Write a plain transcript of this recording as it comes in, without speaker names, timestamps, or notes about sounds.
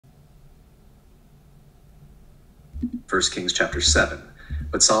1 Kings chapter 7.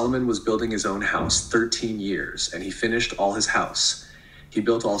 But Solomon was building his own house 13 years, and he finished all his house. He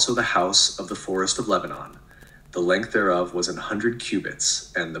built also the house of the forest of Lebanon. The length thereof was 100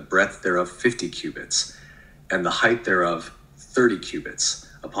 cubits, and the breadth thereof 50 cubits, and the height thereof 30 cubits,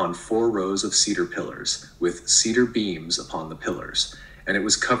 upon 4 rows of cedar pillars, with cedar beams upon the pillars. And it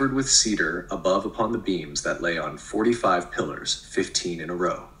was covered with cedar above upon the beams that lay on 45 pillars, 15 in a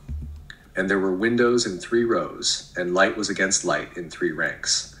row. And there were windows in 3 rows, and light was against light in 3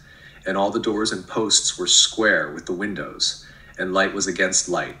 ranks. And all the doors and posts were square with the windows, and light was against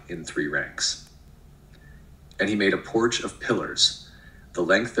light in 3 ranks. And he made a porch of pillars. The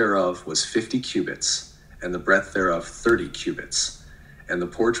length thereof was 50 cubits, and the breadth thereof 30 cubits. And the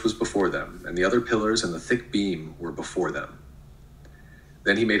porch was before them, and the other pillars and the thick beam were before them.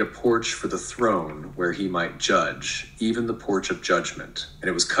 Then he made a porch for the throne where he might judge, even the porch of judgment. And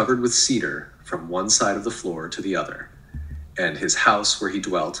it was covered with cedar from one side of the floor to the other. And his house where he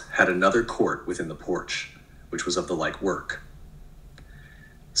dwelt had another court within the porch, which was of the like work.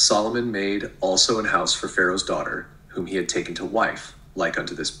 Solomon made also an house for Pharaoh's daughter, whom he had taken to wife, like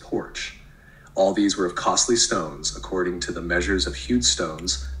unto this porch. All these were of costly stones, according to the measures of hewed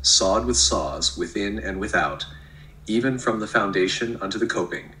stones, sawed with saws, within and without, even from the foundation unto the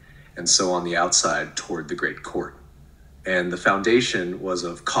coping, and so on the outside toward the great court. And the foundation was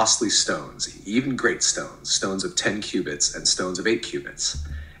of costly stones, even great stones, stones of 10 cubits and stones of 8 cubits.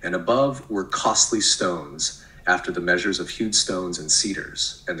 And above were costly stones, after the measures of hewed stones and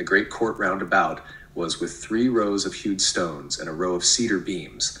cedars. And the great court round about was with 3 rows of hewed stones and a row of cedar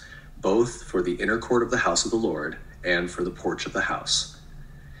beams, both for the inner court of the house of the Lord and for the porch of the house.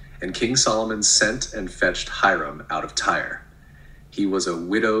 And King Solomon sent and fetched Hiram out of Tyre. He was a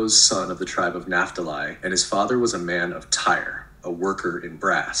widow's son of the tribe of Naphtali, and his father was a man of Tyre, a worker in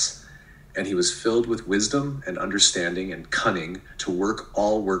brass. And he was filled with wisdom and understanding and cunning to work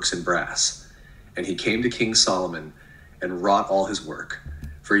all works in brass. And he came to King Solomon and wrought all his work.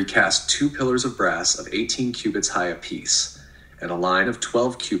 For he cast 2 pillars of brass of 18 cubits high apiece, and a line of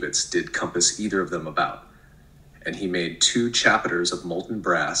 12 cubits did compass either of them about. And he made 2 chapiters of molten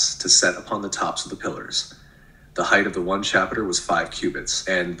brass to set upon the tops of the pillars. The height of the one chapiter was 5 cubits,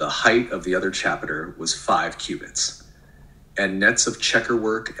 and the height of the other chapiter was 5 cubits. And nets of checker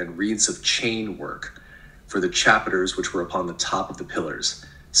work and wreaths of chain work for the chapiters which were upon the top of the pillars,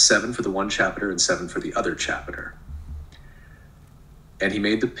 7 for the one chapiter and 7 for the other chapiter. And he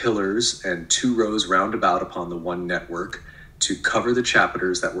made the pillars and 2 rows round about upon the one network to cover the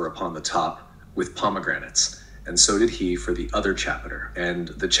chapiters that were upon the top with pomegranates. And so did he for the other chapiter. And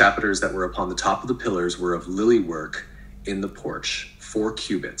the chapiters that were upon the top of the pillars were of lily work in the porch, 4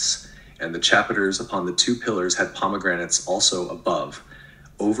 cubits. And the chapiters upon the 2 pillars had pomegranates also above,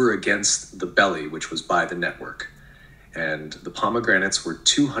 over against the belly which was by the network. And the pomegranates were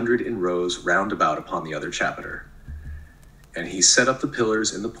 200 in rows round about upon the other chapiter. And he set up the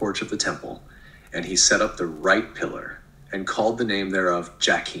pillars in the porch of the temple, and he set up the right pillar, and called the name thereof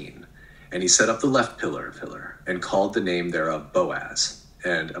Jachin. And he set up the left pillar, and called the name thereof Boaz.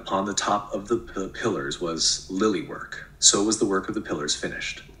 And upon the top of the pillars was lily work. So was the work of the pillars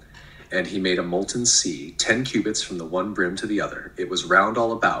finished. And he made a molten sea, 10 cubits from the one brim to the other. It was round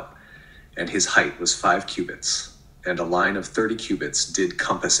all about, and his height was 5 cubits. And a line of 30 cubits did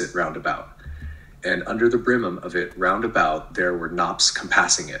compass it round about. And under the brim of it round about there were knops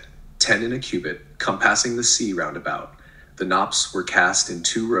compassing it, 10 in a cubit, compassing the sea round about. The knops were cast in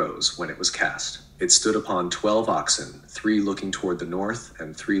 2 rows when it was cast. It stood upon 12 oxen, 3 looking toward the north,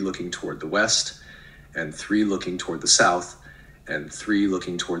 and 3 looking toward the west, and 3 looking toward the south, and 3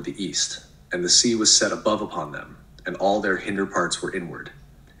 looking toward the east. And the sea was set above upon them, and all their hinder parts were inward.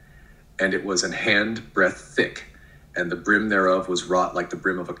 And it was an hand breadth thick, and the brim thereof was wrought like the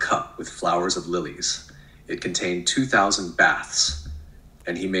brim of a cup with flowers of lilies. It contained 2,000 baths,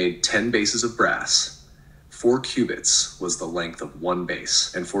 and he made 10 bases of brass. 4 cubits was the length of one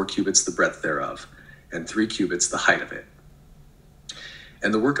base, and 4 cubits the breadth thereof, and 3 cubits the height of it.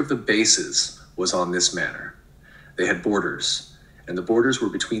 And the work of the bases was on this manner. They had borders, and the borders were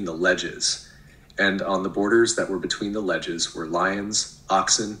between the ledges, and on the borders that were between the ledges were lions,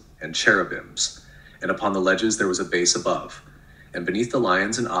 oxen, and cherubims, and upon the ledges there was a base above, and beneath the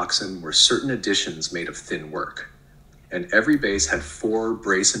lions and oxen were certain additions made of thin work. And every base had 4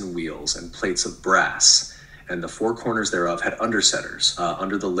 brazen wheels and plates of brass, and the 4 corners thereof had undersetters.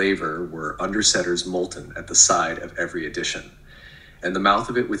 Under the laver were undersetters molten at the side of every addition. And the mouth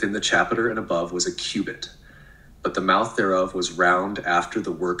of it within the chapiter and above was a cubit. But the mouth thereof was round after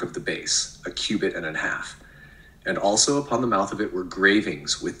the work of the base, a cubit and an half. And also upon the mouth of it were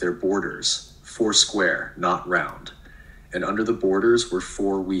gravings with their borders, 4 square, not round. and under the borders were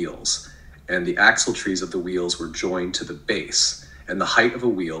 4 wheels, and the axletrees of the wheels were joined to the base, and the height of a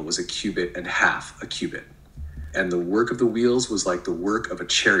wheel was 1.5 cubits. And the work of the wheels was like the work of a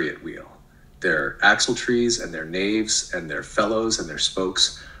chariot wheel. Their axletrees and their naves and their felloes and their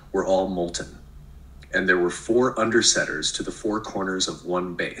spokes were all molten. And there were 4 undersetters to the 4 corners of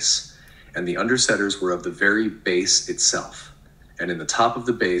one base, and the undersetters were of the very base itself. And in the top of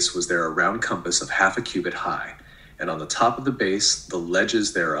the base was there a round compass of 0.5 cubit high, and on the top of the base the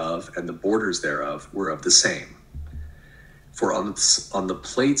ledges thereof and the borders thereof were of the same. For on the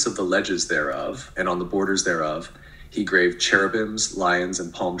plates of the ledges thereof and on the borders thereof he graved cherubims, lions,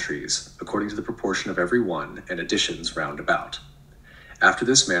 and palm trees, according to the proportion of every one, and additions round about. After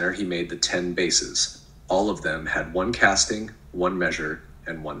this manner he made the 10 bases. All of them had 1 casting, 1 measure,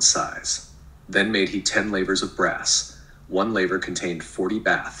 and 1 size. Then made he 10 lavers of brass. 1 laver contained 40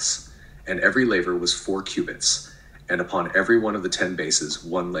 baths, and every laver was 4 cubits, and upon every one of the 10 bases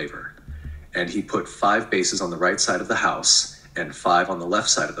 1 laver. And he put 5 bases on the right side of the house, and 5 on the left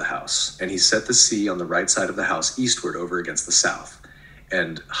side of the house. And he set the sea on the right side of the house eastward over against the south.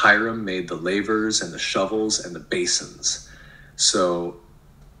 And Hiram made the lavers and the shovels and the basins. So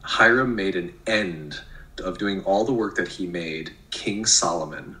Hiram made an end of doing all the work that he made King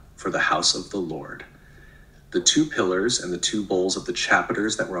Solomon for the house of the Lord. The 2 pillars and the 2 bowls of the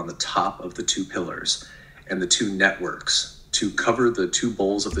chapiters that were on the top of the 2 pillars, and the 2 networks to cover the 2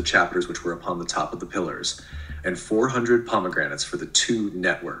 bowls of the chapiters which were upon the top of the pillars, and 400 pomegranates for the 2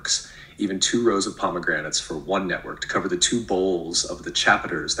 networks, even 2 rows of pomegranates for 1 network to cover the 2 bowls of the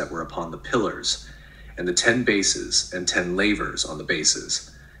chapiters that were upon the pillars, and the 10 bases and 10 lavers on the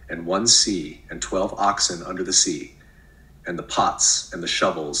bases, and 1 sea and 12 oxen under the sea, and the pots and the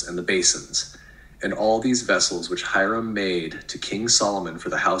shovels and the basins. And all these vessels which Hiram made to King Solomon for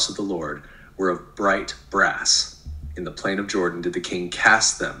the house of the Lord were of bright brass. In the plain of Jordan did the king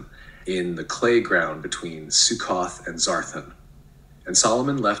cast them in the clay ground between Succoth and Zarthan. And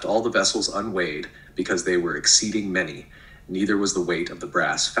Solomon left all the vessels unweighed, because they were exceeding many, neither was the weight of the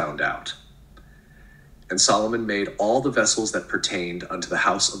brass found out. And Solomon made all the vessels that pertained unto the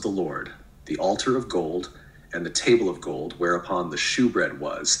house of the Lord, the altar of gold, and the table of gold, whereupon the shewbread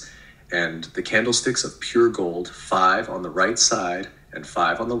was, and the candlesticks of pure gold, 5 on the right side and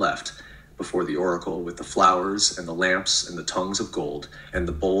 5 on the left, before the oracle, with the flowers and the lamps and the tongues of gold, and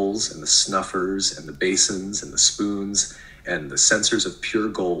the bowls and the snuffers and the basins and the spoons and the censers of pure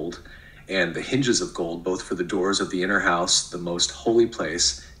gold, and the hinges of gold, both for the doors of the inner house, the most holy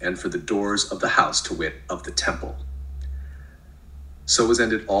place, and for the doors of the house, to wit, of the temple. So was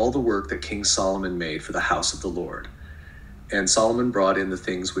ended all the work that King Solomon made for the house of the Lord. And Solomon brought in the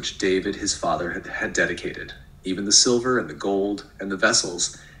things which David his father had dedicated, even the silver and the gold and the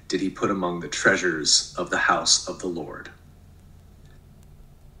vessels did he put among the treasures of the house of the Lord.